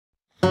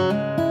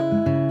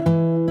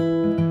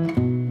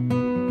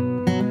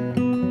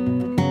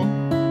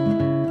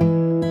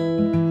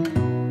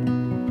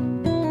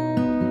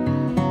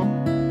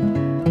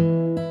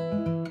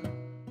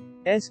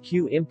SQ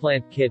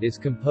implant kit is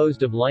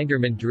composed of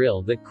Linderman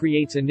drill that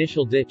creates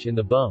initial ditch in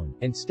the bone,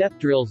 and step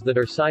drills that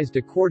are sized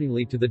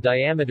accordingly to the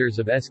diameters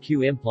of SQ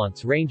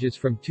implants ranges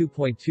from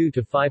 2.2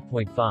 to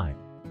 5.5.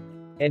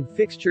 And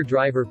fixture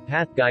driver,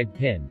 path guide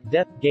pin,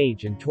 depth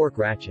gauge and torque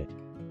ratchet.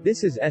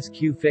 This is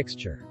SQ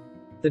fixture.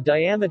 The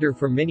diameter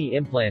for mini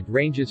implant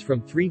ranges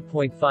from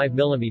 3.5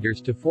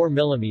 mm to 4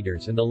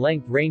 mm and the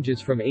length ranges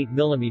from 8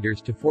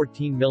 mm to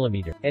 14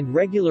 mm, and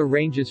regular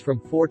ranges from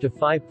 4 to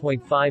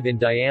 5.5 in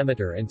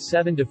diameter and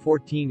 7 to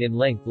 14 in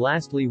length.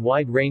 Lastly,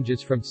 wide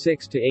ranges from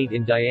 6 to 8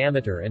 in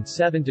diameter and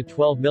 7 to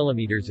 12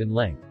 mm in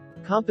length.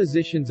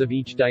 Compositions of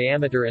each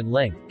diameter and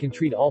length can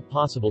treat all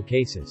possible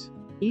cases.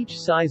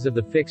 Each size of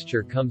the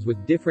fixture comes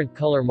with different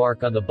color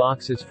mark on the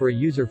boxes for a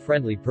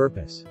user-friendly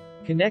purpose.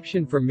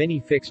 Connection for mini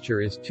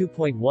fixture is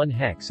 2.1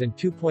 hex and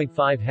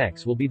 2.5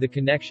 hex will be the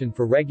connection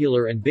for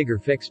regular and bigger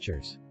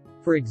fixtures.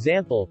 For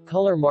example,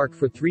 color mark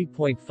for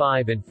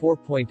 3.5 and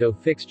 4.0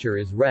 fixture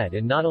is red,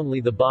 and not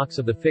only the box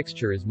of the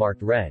fixture is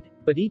marked red,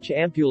 but each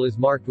ampule is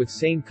marked with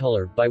same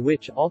color, by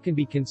which all can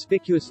be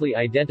conspicuously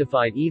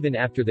identified even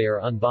after they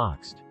are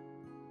unboxed.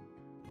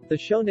 The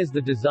shown is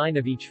the design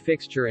of each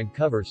fixture and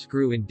cover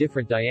screw in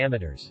different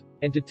diameters.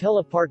 And to tell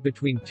apart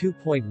between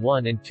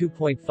 2.1 and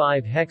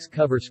 2.5 hex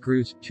cover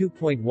screws,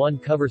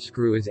 2.1 cover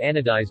screw is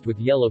anodized with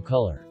yellow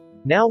color.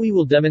 Now we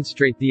will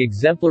demonstrate the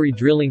exemplary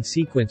drilling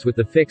sequence with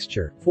the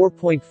fixture,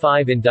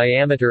 4.5 in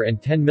diameter and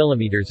 10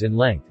 mm in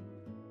length.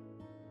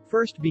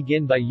 First,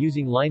 begin by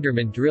using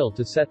Linderman drill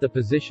to set the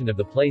position of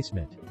the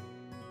placement.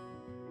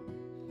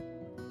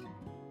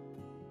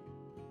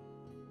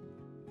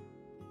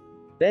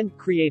 Then,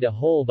 create a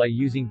hole by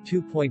using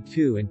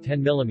 2.2 and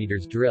 10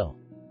 mm drill.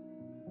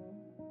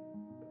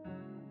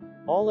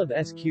 All of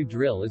SQ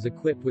drill is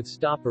equipped with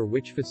stopper,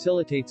 which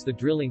facilitates the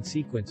drilling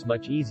sequence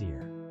much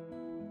easier.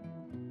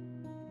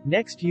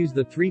 Next, use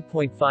the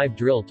 3.5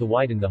 drill to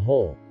widen the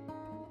hole.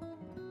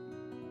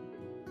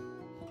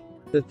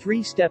 The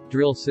 3-step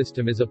drill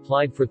system is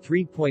applied for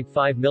 3.5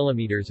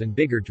 mm and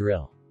bigger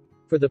drill,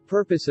 for the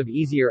purpose of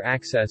easier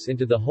access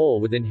into the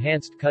hole with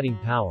enhanced cutting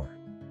power.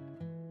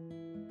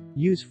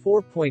 Use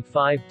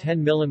 4.5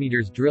 10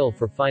 mm drill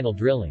for final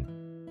drilling.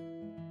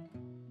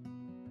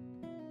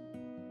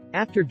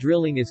 After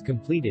drilling is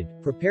completed,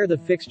 prepare the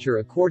fixture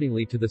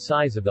accordingly to the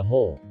size of the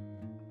hole.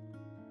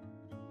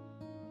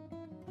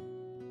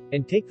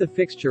 And take the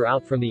fixture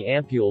out from the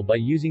ampule by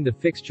using the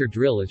fixture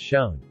drill as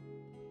shown.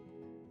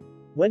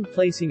 When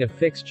placing a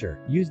fixture,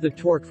 use the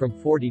torque from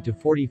 40 to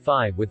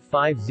 45 with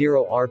 50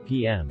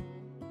 rpm.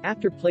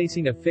 After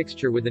placing a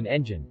fixture with an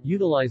engine,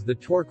 utilize the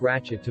torque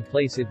ratchet to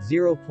place it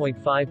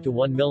 0.5 to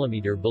 1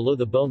 mm below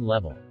the bone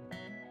level.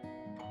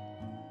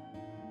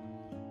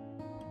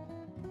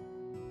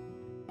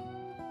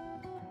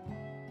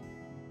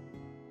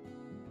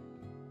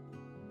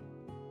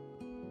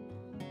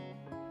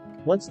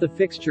 Once the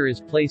fixture is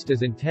placed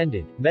as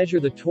intended, measure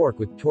the torque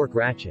with torque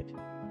ratchet.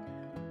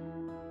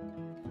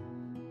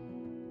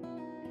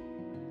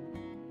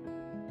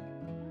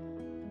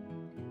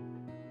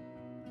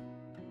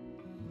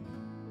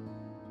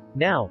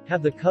 Now,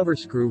 have the cover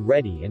screw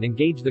ready and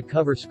engage the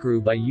cover screw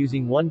by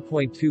using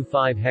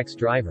 1.25 hex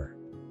driver.